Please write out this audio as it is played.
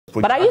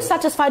But are you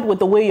satisfied with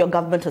the way your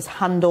government has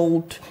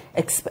handled,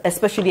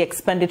 especially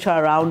expenditure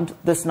around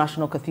this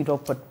National Cathedral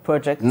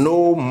project?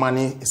 No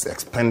money is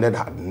expended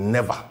had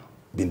never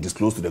been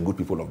disclosed to the good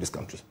people of this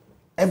country.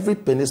 Every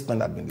penny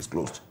spent had been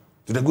disclosed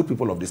to the good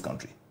people of this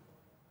country.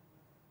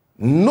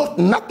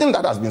 Nothing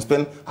that has been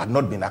spent had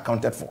not been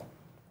accounted for.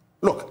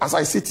 Look, as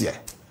I sit here,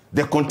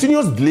 the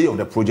continuous delay of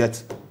the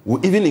project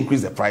will even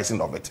increase the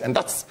pricing of it. And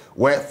that's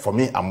where, for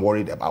me, I'm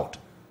worried about.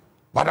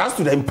 But as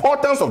to the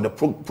importance of the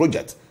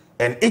project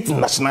and its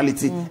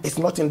nationality, it's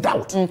not in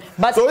doubt.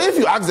 But so if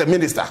you ask the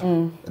minister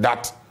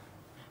that...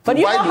 But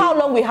you know how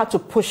long we had to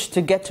push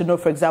to get to know,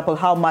 for example,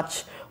 how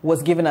much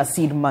was given as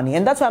seed money?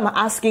 And that's why I'm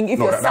asking if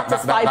you're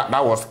satisfied...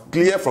 That was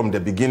clear from the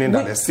beginning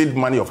that the seed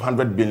money of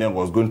 100 billion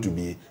was going to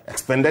be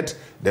expended.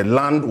 The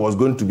land was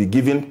going to be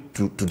given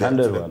to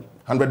the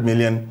 100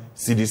 million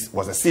cedis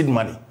was a seed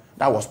money.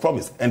 That was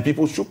promised, and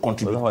people should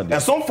contribute.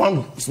 And some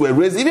funds were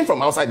raised, even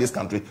from outside this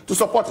country, to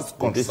support its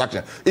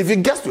construction. If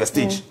it gets to a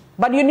stage...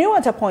 But you knew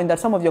at a point that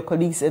some of your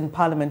colleagues in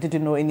Parliament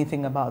didn't know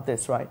anything about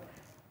this, right?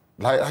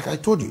 Like I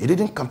told you, it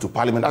didn't come to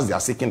Parliament as they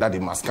are seeking that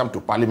it must come to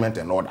Parliament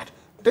and all that.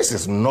 This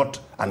is not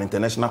an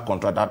international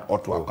contract that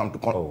ought to have come to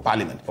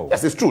Parliament.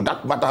 Yes, it's true,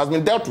 that matter has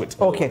been dealt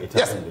with. Okay.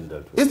 Yes,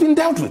 it's been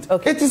dealt with.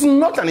 Okay. It is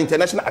not an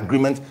international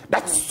agreement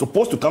that's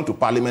supposed to come to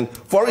Parliament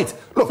for it.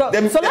 Look, so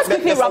let's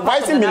quickly wrap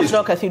up the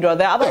National Cathedral.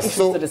 There are other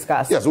issues to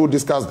discuss. Yes, we'll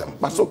discuss them.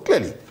 But so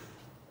clearly,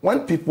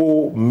 when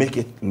people make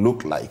it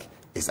look like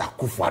it's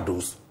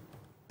Akufo-Addo's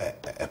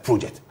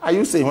project, are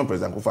you saying when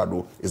President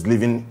Akufo-Addo is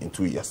leaving in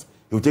 2 years,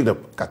 he will take the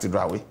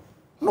cathedral away?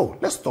 No,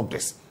 let's stop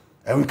this.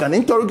 And we can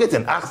interrogate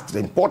and ask the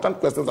important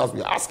questions as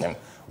we are asking.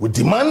 We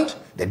demand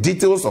the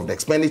details of the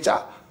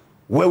expenditure,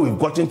 where we've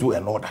gotten to,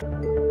 and all that.